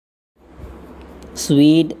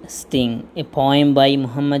Sweet Sting, a poem by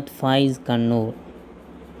Muhammad Faiz Kannur.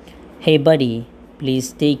 Hey buddy,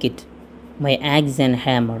 please take it, my axe and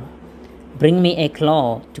hammer. Bring me a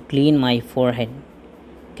claw to clean my forehead.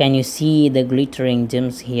 Can you see the glittering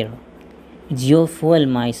gems here? It's your fuel,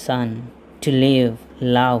 my son, to live,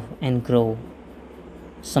 love, and grow.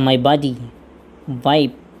 So, my buddy,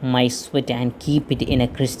 wipe my sweat and keep it in a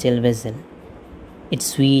crystal vessel. Its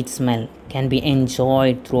sweet smell can be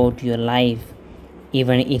enjoyed throughout your life,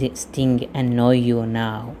 even if it sting annoy you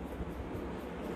now.